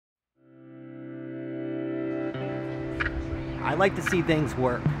I like to see things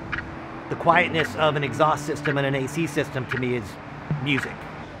work. The quietness of an exhaust system and an AC system to me is music.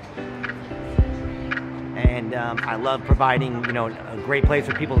 And I love providing, a great place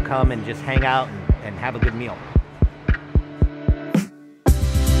for people to come and just hang out and have a good meal.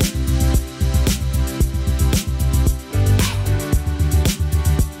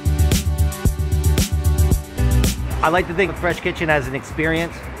 I like to think of Fresh Kitchen as an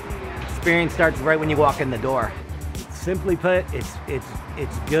experience. Experience starts right when you walk in the door. Simply put,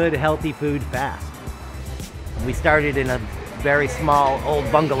 it's good, healthy food fast. We started in a very small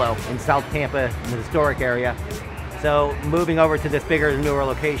old bungalow in South Tampa in the historic area. So moving over to this bigger, newer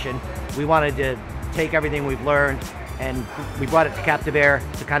location, we wanted to take everything we've learned and we brought it to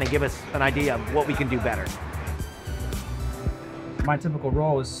CaptiveAire to kind of give us an idea of what we can do better. My typical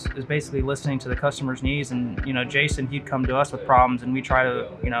role is basically listening to the customer's needs, and Jason, he'd come to us with problems and we try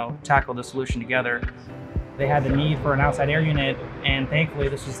to tackle the solution together. They had the need for an outside air unit, and thankfully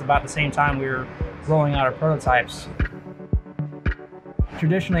this was about the same time we were rolling out our prototypes.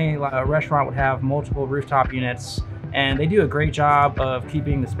 Traditionally, a restaurant would have multiple rooftop units, and they do a great job of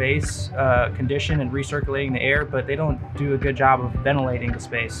keeping the space conditioned and recirculating the air, but they don't do a good job of ventilating the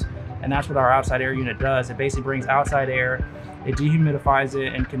space. And that's what our outside air unit does. It basically brings outside air, it dehumidifies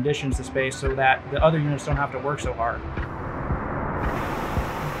it and conditions the space so that the other units don't have to work so hard.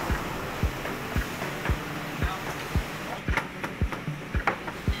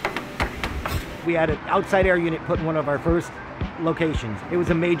 We had an outside air unit put in one of our first locations. It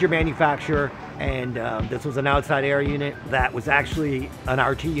was a major manufacturer, and this was an outside air unit that was actually an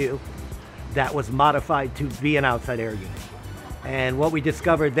RTU that was modified to be an outside air unit. And what we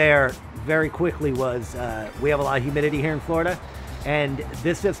discovered there very quickly was we have a lot of humidity here in Florida, and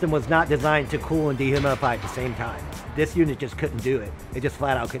this system was not designed to cool and dehumidify at the same time. This unit just couldn't do it. It just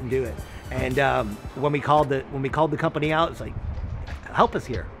flat out couldn't do it. And when we called the company out, it's like, help us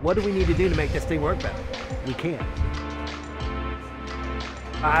here. What do we need to do to make this thing work better? We can't.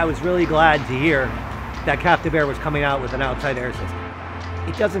 I was really glad to hear that CaptiveAire was coming out with an outside air system.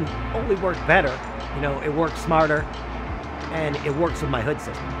 It doesn't only work better, it works smarter, and it works with my hood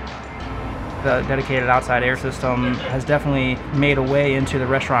system. The dedicated outside air system has definitely made a way into the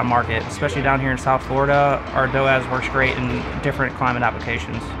restaurant market, especially down here in South Florida. Our DOAS works great in different climate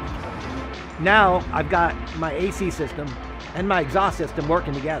applications. Now I've got my AC system and my exhaust system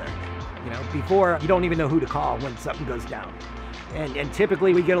working together. Before, you don't even know who to call when something goes down. And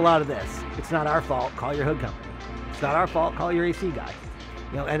typically we get a lot of this. It's not our fault, call your hood company. It's not our fault, call your AC guy.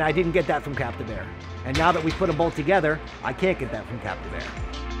 And I didn't get that from CaptiveAire. And now that we put them both together, I can't get that from CaptiveAire.